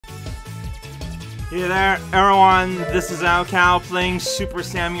Hey there, everyone. This is Cow playing Super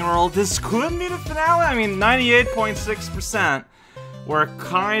Sami World. This could be the finale. I mean, 98.6%. We're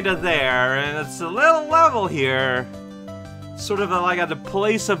kinda there, and it's a little level here. Sort of like the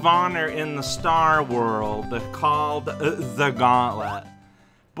place of honor in the Star World called the Gauntlet.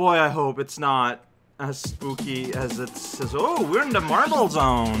 Boy, I hope it's not as spooky as it says. Oh, we're in the Marble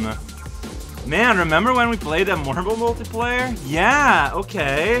Zone. Man, remember when we played a Marble multiplayer? Yeah,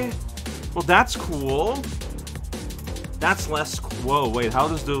 okay. Well, that's cool. That's less cool. Whoa, wait, how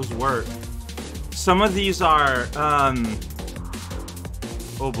does those work? Some of these are,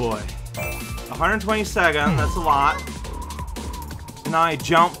 oh boy. 120 seconds, that's a lot. And I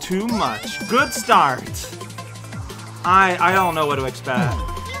jumped too much. Good start. I don't know what to expect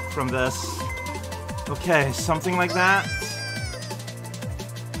from this. Okay, something like that.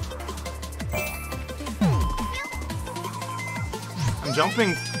 I'm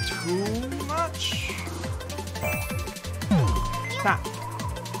jumping too much? Tap.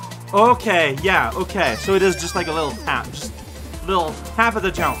 Okay, yeah, okay. So it is just like a little tap. Just a little tap of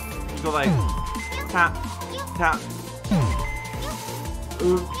the jump. You go like tap, tap,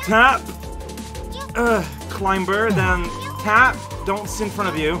 tap, climber, then tap, don't sit in front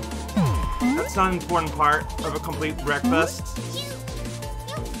of you. That's not an important part of a complete breakfast.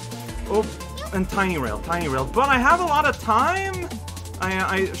 Oh, and tiny rail, but I have a lot of time?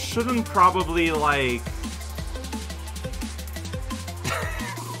 I shouldn't probably, like...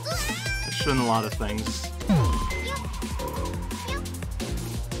 I shouldn't a lot of things.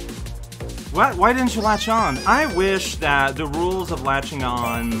 What? Why didn't you latch on? I wish that the rules of latching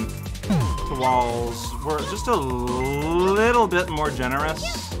on to walls were just a little bit more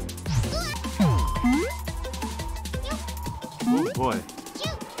generous. Oh boy.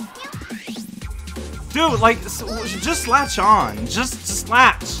 Dude, like, just latch on. Just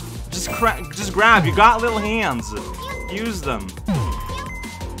latch. Just grab. You got little hands. Use them.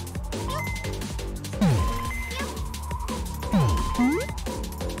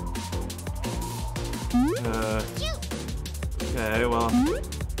 Okay, well,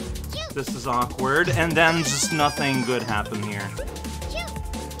 this is awkward, and then just nothing good happened here.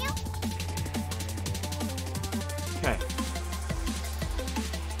 Okay.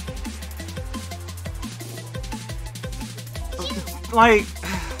 Like,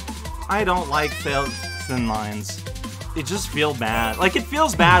 I don't like thin lines. It just feels bad. Like, it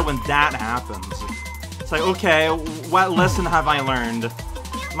feels bad when that happens. It's like, okay, what lesson have I learned?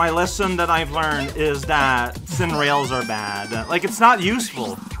 My lesson that I've learned is that thin rails are bad. Like, it's not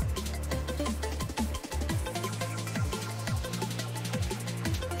useful.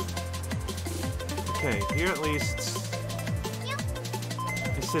 Okay, here at least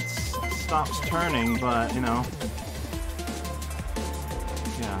it stops turning, but, you know.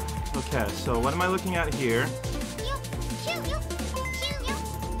 Yeah, okay, so what am I looking at here?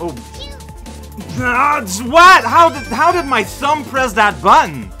 Oh. What? How did my thumb press that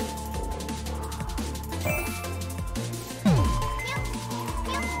button?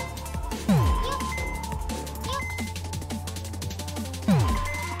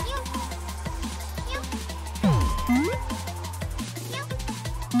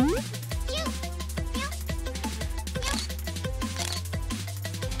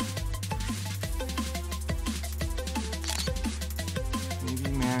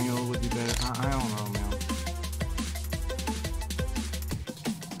 Maybe manual would be better. I don't know, man.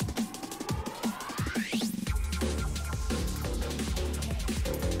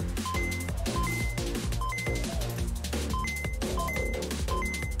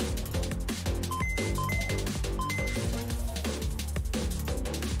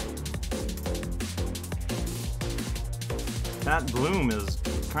 That bloom is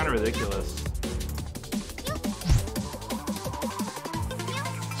kind of ridiculous.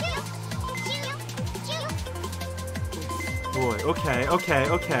 Boy,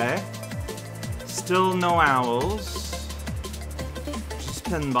 okay. Still no owls. Just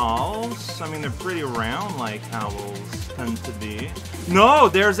pinballs. I mean, they're pretty round like owls tend to be. No,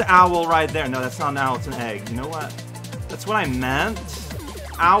 there's an owl right there. No, that's not an owl, it's an egg. You know what? That's what I meant.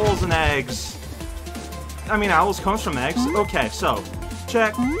 Owls and eggs. I mean, owls comes from eggs. Okay, so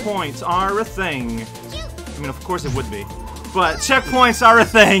checkpoints are a thing. I mean, of course it would be. But checkpoints are a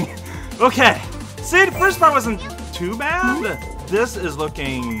thing. Okay. See, the first part wasn't too bad. This is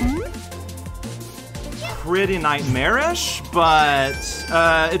looking pretty nightmarish, but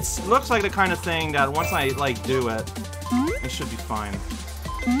it looks like the kind of thing that once I like do it, it should be fine.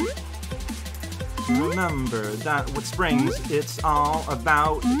 Remember that with springs, it's all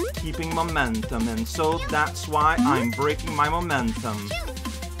about keeping momentum, and so that's why I'm breaking my momentum.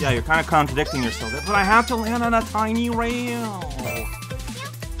 Yeah, you're kind of contradicting yourself there, but I have to land on a tiny rail.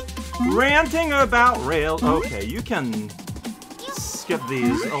 Ranting about rails. Okay, you can skip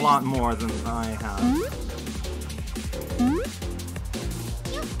these a lot more than I have.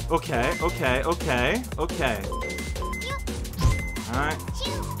 Okay, okay, okay, okay. Alright.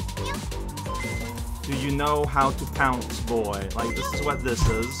 Do you know how to pounce, boy? Like, this is what this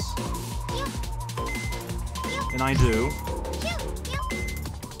is. And I do.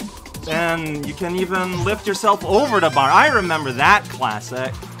 And you can even lift yourself over the bar. I remember that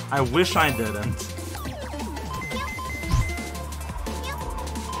classic. I wish I didn't.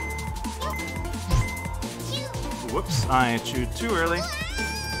 Whoops, I chewed too early.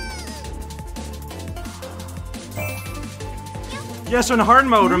 Yeah, so in hard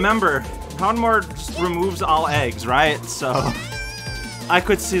mode, remember, hard mode just removes all eggs, right? So I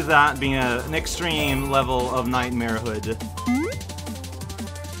could see that being an extreme level of nightmarehood.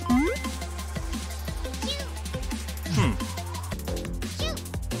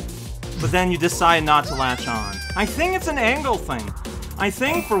 But then you decide not to latch on. I think it's an angle thing. I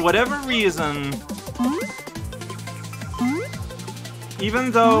think for whatever reason,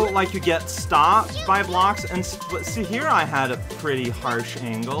 even though like you get stopped by blocks, and see here I had a pretty harsh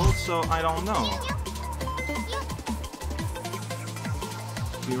angle, so I don't know.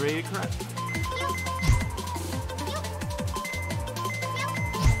 Be ready to correct.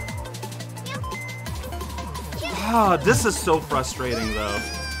 Ah, this is so frustrating though.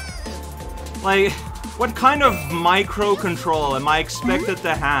 Like, what kind of micro-control am I expected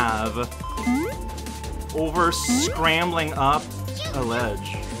to have over scrambling up a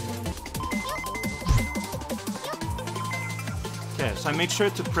ledge? Okay, so I made sure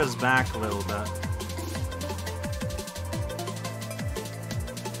to press back a little bit.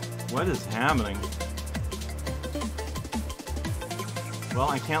 What is happening? Well,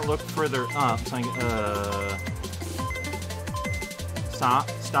 I can't look further up, so I stop,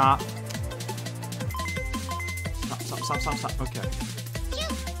 stop. Stop. Okay.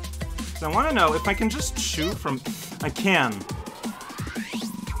 So I want to know if I can just shoot from... I can.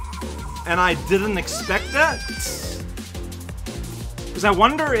 And I didn't expect that? Because I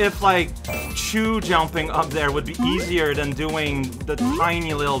wonder if, like, chew jumping up there would be easier than doing the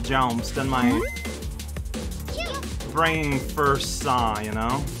tiny little jumps than my brain first saw, you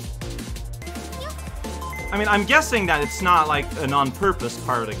know? I mean, I'm guessing that it's not, like, an on-purpose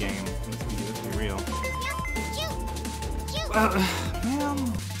part of the game. Let's be real. Man.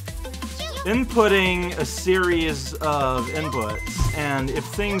 Inputting a series of inputs, and if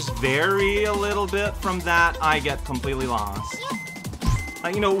things vary a little bit from that, I get completely lost.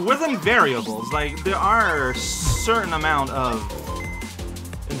 Like, you know, within variables, like, there are a certain amount of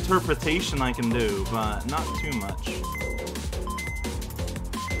interpretation I can do, but not too much.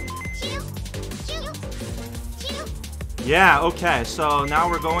 Yeah, okay, so now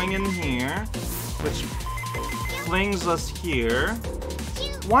we're going in here, which flings us here.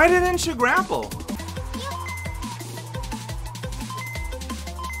 Why didn't you grapple?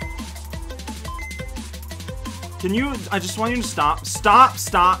 Can you, I just want you to stop. Stop.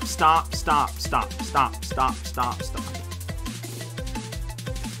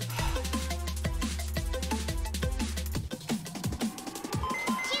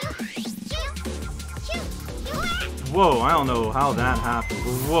 Whoa, I don't know how that happened.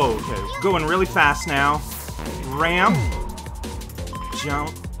 Whoa, okay. Going really fast now. Ramp.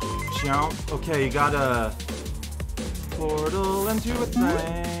 Jump. Okay, you gotta portal into a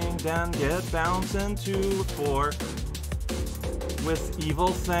thing, then get bounced into a fork with evil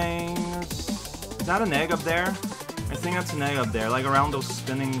things. Is that an egg up there? I think that's an egg up there, like around those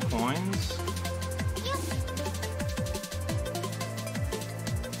spinning coins.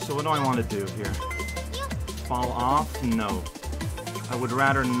 So what do I want to do here? Fall off? No. I would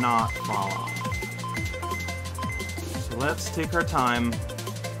rather not fall off. So let's take our time.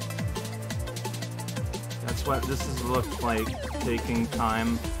 That's what this has looked like, taking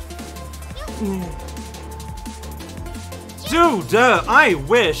time. Dude, I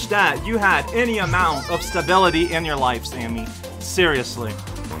wish that you had any amount of stability in your life, Sammy. Seriously.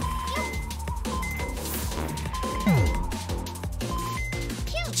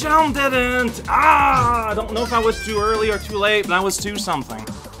 Jump didn't! Ah! I don't know if I was too early or too late, but I was too something.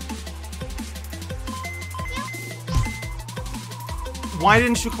 Why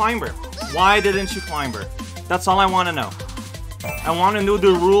didn't you climb her? Why didn't you climb her? That's all I want to know. I want to know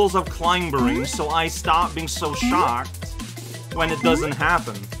the rules of climbering so I stop being so shocked when it doesn't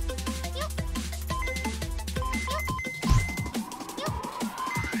happen.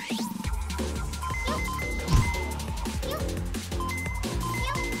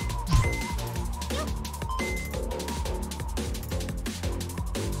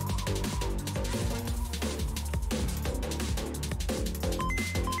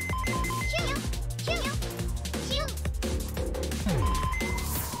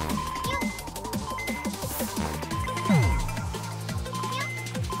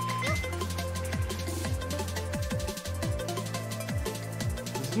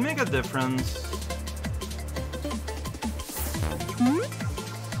 can make a difference.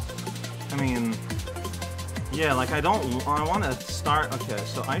 I mean, yeah, like I want to start. Okay,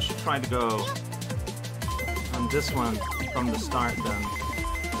 so I should try to go on this one from the start then.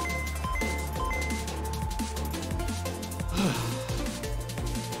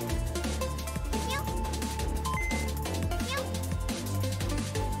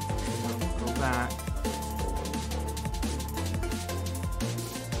 Go back.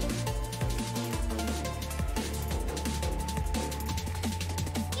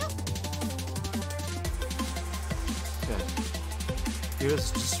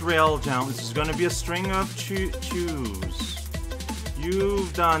 Here's just rail jump. This is gonna be a string of chews.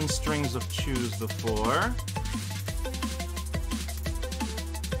 You've done strings of chews before.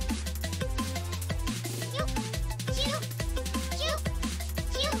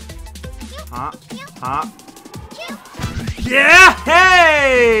 Hop, hop. Yeah!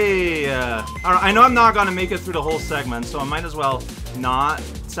 Hey! Alright, I know I'm not gonna make it through the whole segment, so I might as well not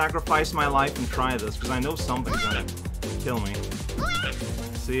sacrifice my life and try this, because I know something's gonna kill me.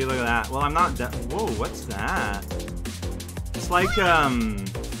 See, look at that. Well, I'm not dead. Whoa, what's that? It's like, the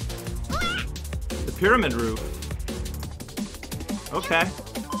pyramid roof. Okay.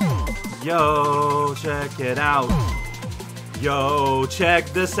 Yo, check it out. Yo, check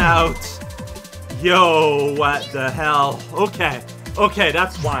this out. Yo, what the hell? Okay. Okay,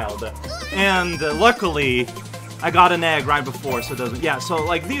 that's wild. And luckily, I got an egg right before, so it doesn't... Yeah, so,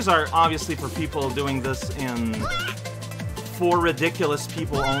 like, these are obviously for people doing this in... for ridiculous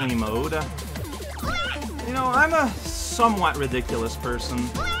people only mode. You know, I'm a somewhat ridiculous person,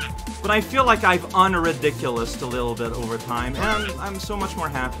 but I feel like I've unridiculoused a little bit over time, and I'm so much more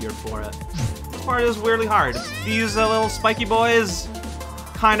happier for it. This part is weirdly hard. These little spiky boys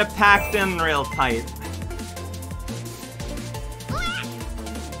kind of packed in real tight.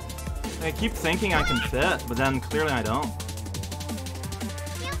 I keep thinking I can fit, but then clearly I don't.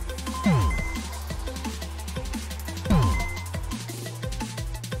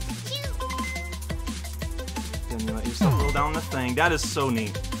 Then you let yourself roll down the thing. That is so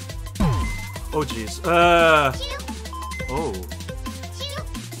neat. Oh jeez. Oh.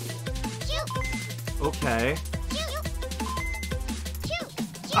 Okay.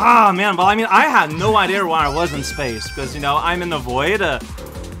 Ah, man, well, I mean, I had no idea where I was in space, because, you know, I'm in the void,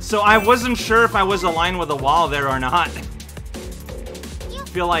 so I wasn't sure if I was aligned with the wall there or not. I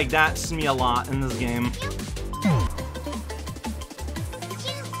feel like that's me a lot in this game.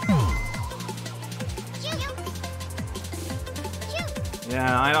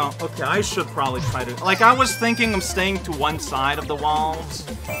 Yeah, I don't... Okay, I should probably try to... Like, I was thinking of staying to one side of the walls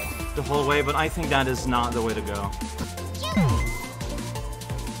the whole way, but I think that is not the way to go.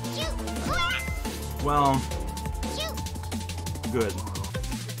 Well, good.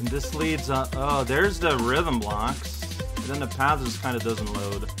 And this leads up... Oh, there's the rhythm blocks. And then the path just kind of doesn't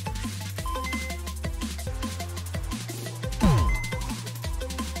load.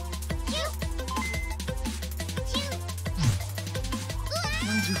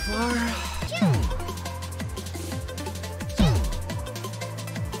 Not too far.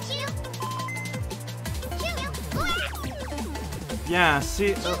 Yeah,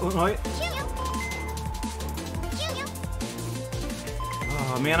 see... wait.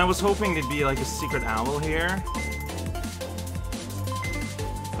 Oh man, I was hoping there'd be like a secret owl here.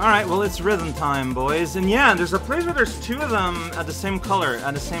 Alright, well it's rhythm time, boys. And yeah, there's a place where there's two of them at the same color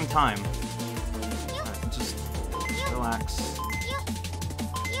at the same time. Alright, just relax.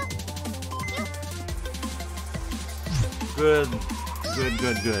 Good. Good,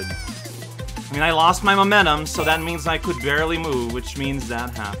 good, good. I mean, I lost my momentum, so that means I could barely move, which means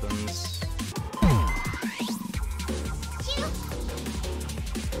that happens.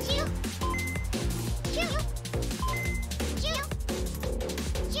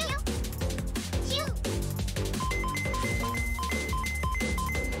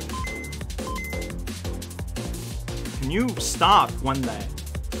 Can you stop one day?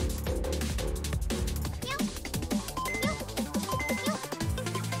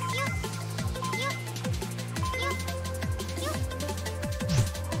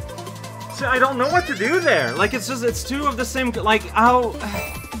 See, I don't know what to do there. Like, it's just, it's two of the same, like, how...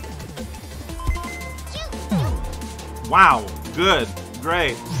 Wow. Good.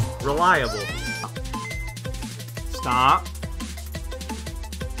 Great. Reliable. Stop.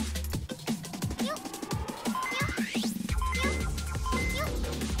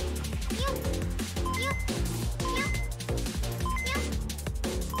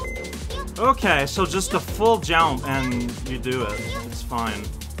 Okay, so just a full jump and you do it. It's fine.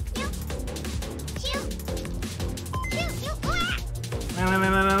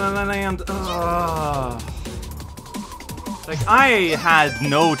 And like, I had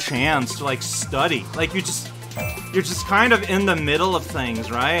no chance to like study. Like, you're just kind of in the middle of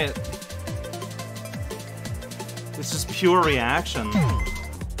things, right? It's just pure reaction.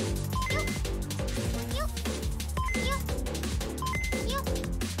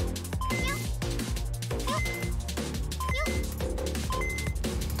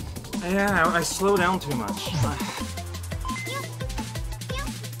 Yeah, I slow down too much.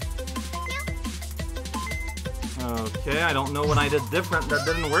 Okay, I don't know what I did different that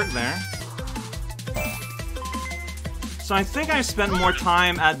didn't work there. So I think I spent more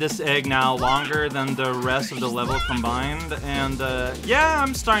time at this egg now, longer than the rest of the level combined, and yeah,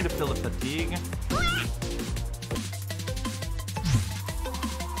 I'm starting to feel the fatigue.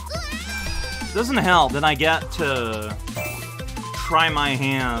 Doesn't help that I get to try my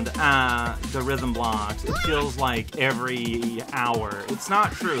hand at the rhythm blocks. It feels like every hour. It's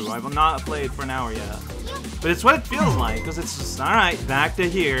not true, I've not played for an hour yet. But it's what it feels like, because it's just, alright, back to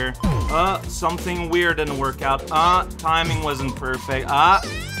here. Something weird didn't work out. Timing wasn't perfect. Like,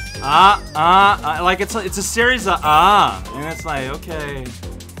 it's a series of and it's like, okay,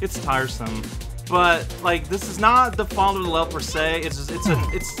 it's tiresome. But, like, this is not the fault of the level per se, it's just,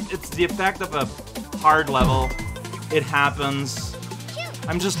 it's the effect of a hard level. It happens.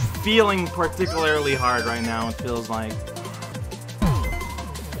 I'm just feeling particularly hard right now, it feels like.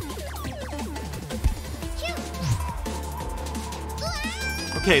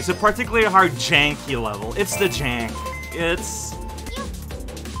 Okay, it's a particularly hard janky level. It's the jank. It's...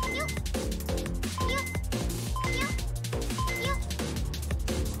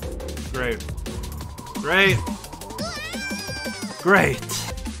 Great. Great. Great.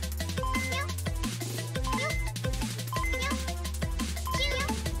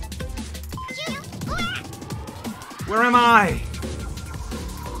 Where am I?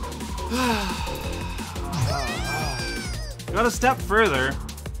 Got a step further.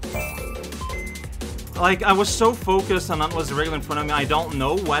 Like, I was so focused on what was regular in front of me, I don't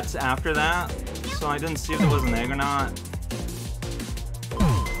know what's after that. So I didn't see if there was an egg or not.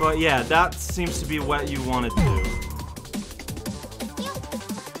 But yeah, that seems to be what you want to do.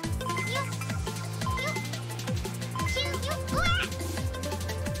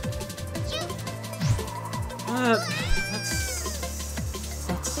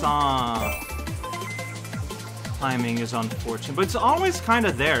 Timing is unfortunate, but it's always kind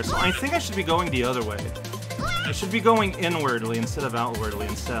of there, so I think I should be going the other way. I should be going inwardly instead of outwardly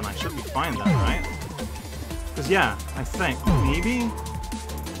instead, and I should be fine then, right? Because yeah, I think, maybe?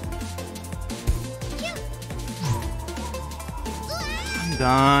 I'm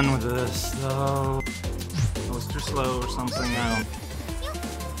done with this, though. I was too slow or something, I don't...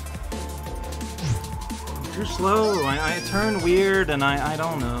 Too slow, I turn weird, and I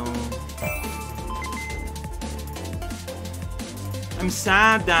don't know. I'm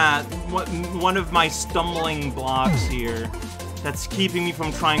sad that one of my stumbling blocks here that's keeping me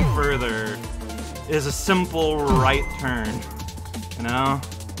from trying further is a simple right turn, you know?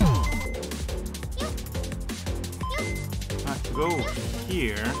 I have to go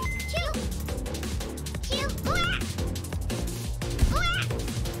here.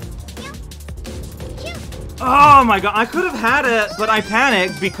 Oh my god, I could have had it, but I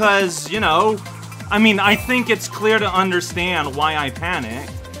panicked because, you know, I mean, I think it's clear to understand why I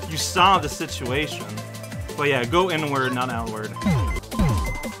panicked. You saw the situation. But yeah, go inward, not outward.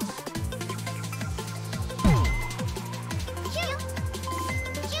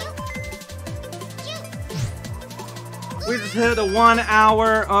 We just hit 1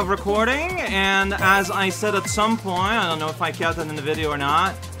 hour of recording, and as I said at some point, I don't know if I kept it in the video or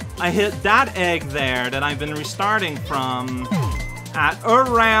not, I hit that egg there that I've been restarting from at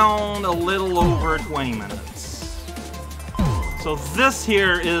around a little over 20 minutes. So this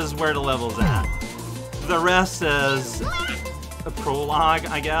here is where the level's at. The rest is a prologue,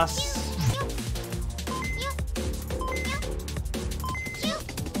 I guess.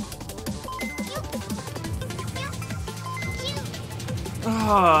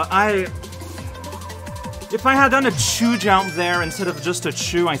 If I had done a chew jump there instead of just a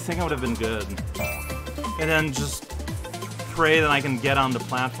chew, I think I would have been good. And then just pray that I can get on the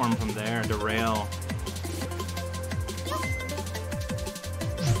platform from there, the rail.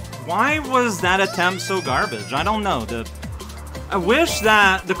 Why was that attempt so garbage? I don't know. I wish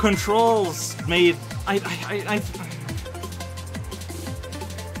that the controls made... I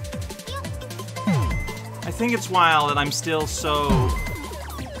think it's wild that I'm still so,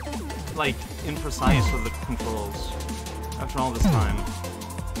 like, imprecise with the controls after all this time.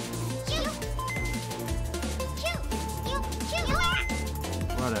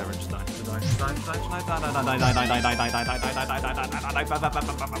 Whatever, just die. Just die. Just die. Just die. Just die. Die. Die. Die. Die. Die. Die. Die. Die. Die. Die. Die.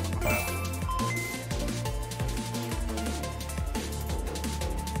 Die.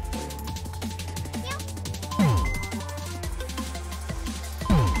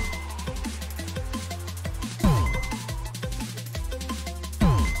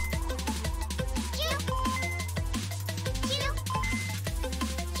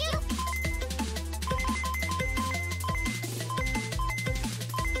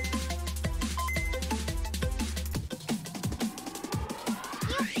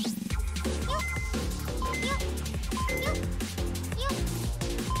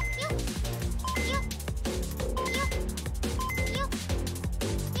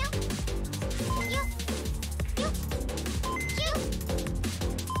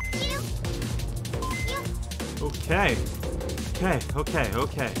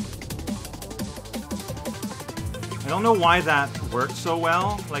 Okay. I don't know why that worked so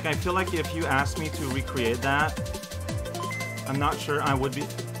well. Like, I feel like if you asked me to recreate that, I'm not sure I would be...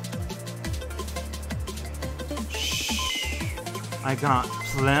 Shh. I got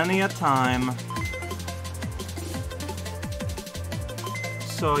plenty of time.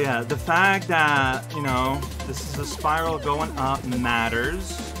 So yeah, the fact that, you know, this is a spiral going up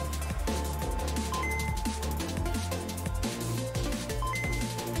matters.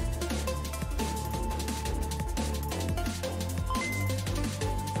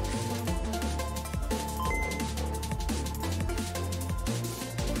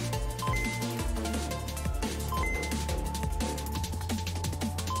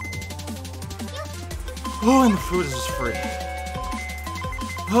 Oh, and the food is free.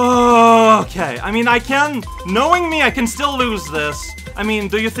 Okay, I mean, I can... Knowing me, I can still lose this. I mean,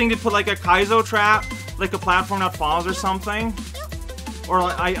 do you think they put, like, a Kaizo trap? Like a platform that falls or something? Or,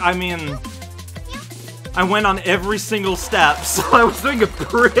 I mean... I went on every single step, so I was doing a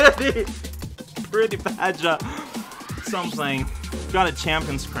pretty bad job. Something. Got a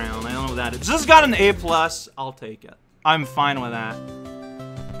champion's crown, I don't know what that is. Just got an A+, I'll take it. I'm fine with that.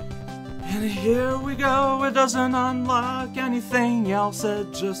 And here we go, it doesn't unlock anything else,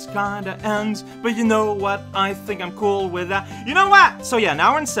 it just kinda ends. But you know what, I think I'm cool with that. You know what? So yeah,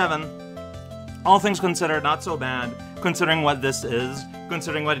 now we're in 7. All things considered, not so bad, considering what this is,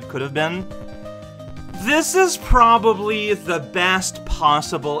 considering what it could have been. This is probably the best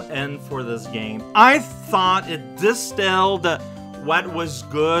possible end for this game. I thought it distilled what was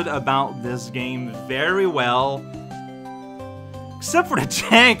good about this game very well. Except for the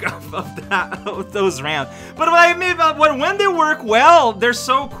jank of those rounds. But what I mean about when they work well, they're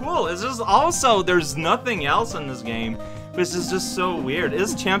so cool. It's just also, there's nothing else in this game, which is just so weird.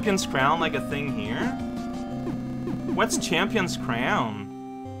 Is Champion's Crown like a thing here? What's Champion's Crown?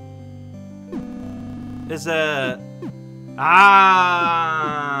 Is it...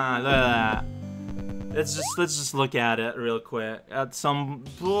 Ah, look at that. Let's just look at it real quick. At some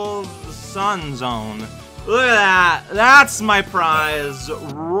Sun Zone. Look at that! That's my prize!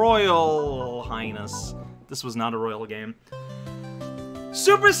 Royal Highness. This was not a royal game.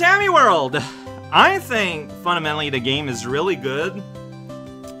 Super Sami World! I think, fundamentally, the game is really good.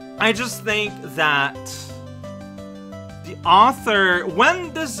 I just think that the author,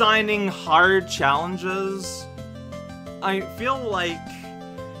 when designing hard challenges, I feel like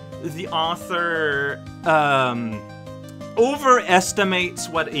the author, overestimates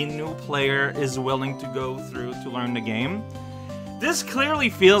what a new player is willing to go through to learn the game. This clearly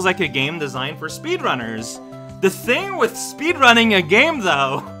feels like a game designed for speedrunners. The thing with speedrunning a game,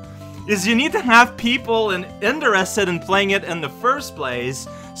 though, is you need to have people interested in playing it in the first place,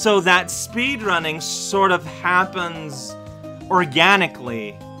 so that speedrunning sort of happens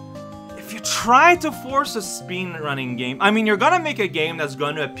organically. If you try to force a speedrunning game, I mean, you're gonna make a game that's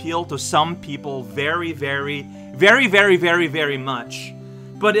going to appeal to some people very much.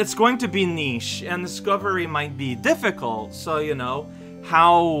 But it's going to be niche, and discovery might be difficult. So, you know,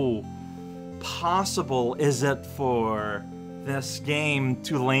 how possible is it for this game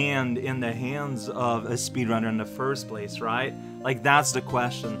to land in the hands of a speedrunner in the first place, right? Like, that's the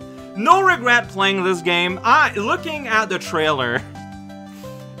question. No regret playing this game. Looking at the trailer,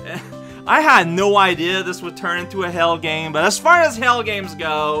 I had no idea this would turn into a Hell game, but as far as Hell games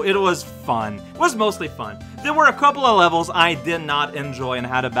go, it was fun. It was mostly fun. There were a couple of levels I did not enjoy and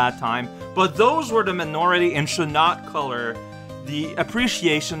had a bad time, but those were the minority and should not color the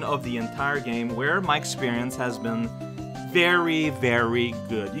appreciation of the entire game, where my experience has been very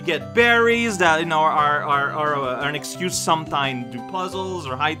good. You get berries that, you know, are an excuse sometimes to do puzzles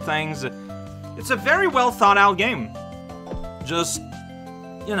or hide things. It's a very well thought out game. Just,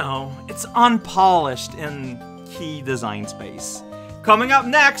 you know, it's unpolished in key design space. Coming up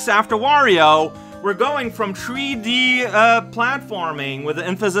next, after Wario, we're going from 3D platforming with an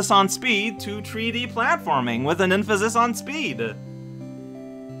emphasis on speed to 3D platforming with an emphasis on speed.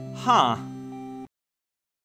 Huh.